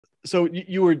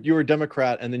you were a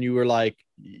Democrat, and then you were like,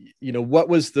 what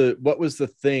was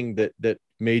the thing that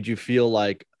made you feel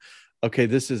like, okay,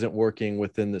 this isn't working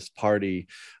within this party?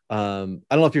 I don't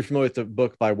know if you're familiar with the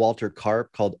book by Walter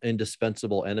Karp called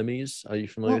Indispensable Enemies. Are you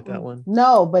familiar with that one?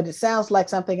 No, but it sounds like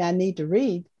something I need to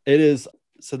read. It is.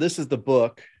 So this is the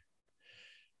book,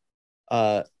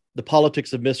 The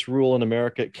Politics of Misrule in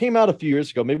America. It came out a few years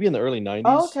ago, maybe in the early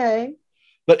 90s. Okay.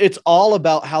 But it's all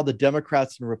about how the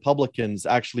Democrats and Republicans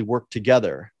actually work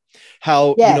together.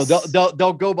 How, Yes.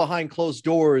 they'll go behind closed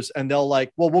doors and they'll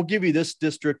like, well, we'll give you this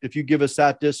district if you give us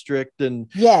that district. And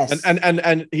Yes.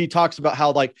 he talks about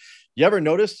how, like, you ever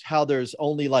noticed how there's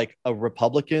only like a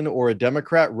Republican or a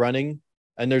Democrat running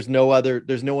and there's no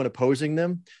one opposing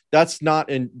them? That's not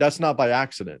by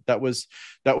accident. That was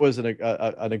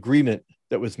an agreement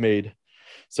that was made.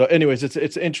 So anyways,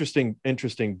 it's an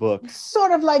interesting book.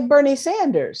 Sort of like Bernie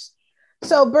Sanders.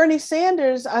 So Bernie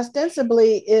Sanders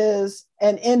ostensibly is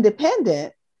an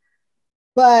independent,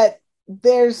 but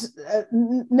there's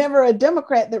never a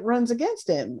Democrat that runs against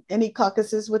him, and he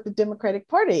caucuses with the Democratic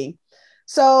Party.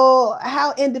 So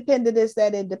how independent is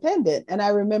that independent? And I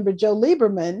remember Joe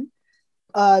Lieberman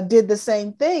did the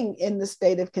same thing in the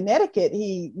state of Connecticut.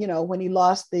 He, when he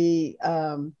lost the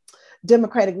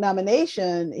Democratic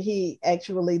nomination, he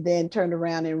actually then turned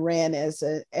around and ran as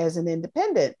an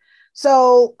independent.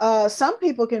 So some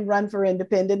people can run for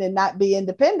independent and not be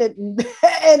independent, and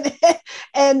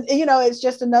it's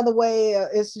just another way.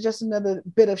 It's just another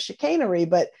bit of chicanery.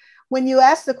 But when you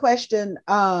ask the question,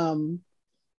 well,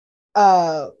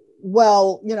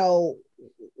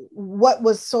 what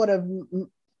was sort of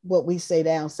what we say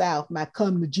down south, my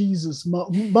come to Jesus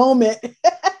moment.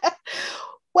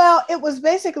 Well, it was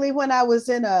basically when I was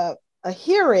in a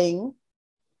hearing,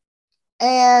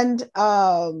 and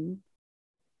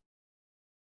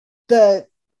the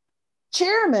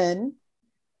chairman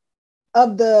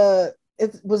of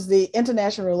it was the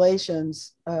International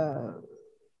Relations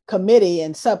committee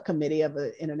and subcommittee of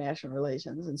the International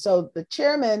Relations. And so the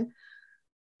chairman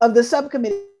of the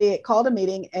subcommittee had called a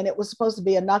meeting, and it was supposed to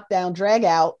be a knockdown, drag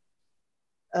out,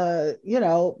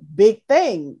 big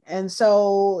thing. And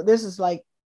so this is like,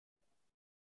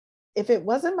 if it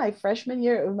wasn't my freshman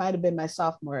year, it might have been my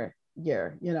sophomore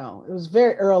year. It was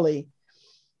very early.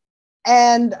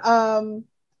 And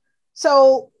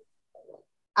so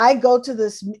I go to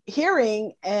this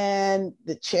hearing, and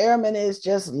the chairman is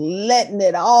just letting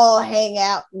it all hang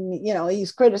out. And,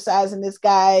 he's criticizing this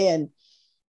guy. And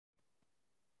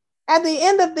at the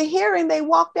end of the hearing, they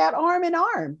walked out arm in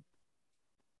arm.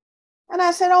 And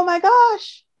I said, oh my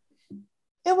gosh,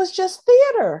 it was just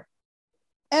theater.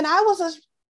 And I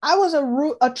was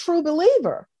a true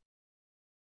believer.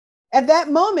 At that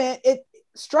moment, it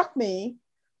struck me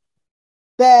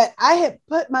that I had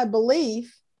put my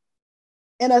belief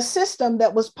in a system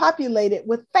that was populated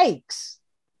with fakes.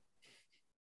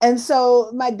 And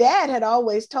so my dad had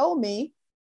always told me,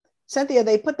 Cynthia,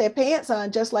 they put their pants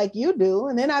on just like you do.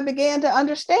 And then I began to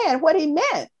understand what he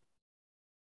meant.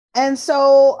 And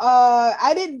so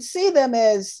I didn't see them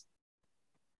as,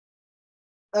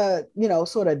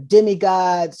 sort of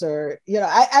demigods, or,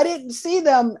 I didn't see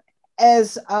them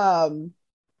as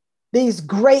these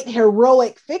great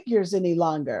heroic figures any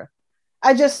longer.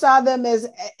 I just saw them as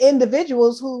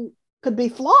individuals who could be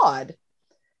flawed.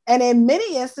 And in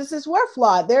many instances were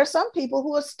flawed. There are some people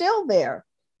who are still there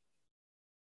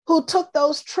who took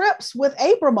those trips with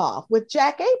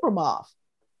Jack Abramoff.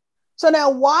 So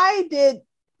now, why did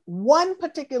one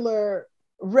particular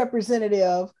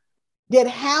representative get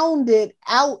hounded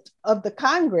out of the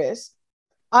Congress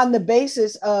on the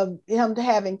basis of him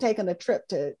having taken a trip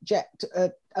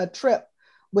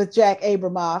with Jack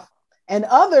Abramoff, and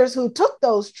others who took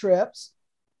those trips,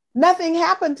 nothing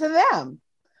happened to them?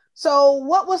 So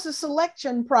what was the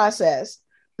selection process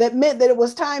that meant that it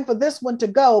was time for this one to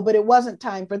go, but it wasn't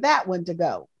time for that one to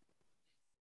go?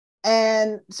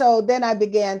 And so then I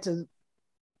began to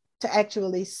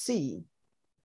actually see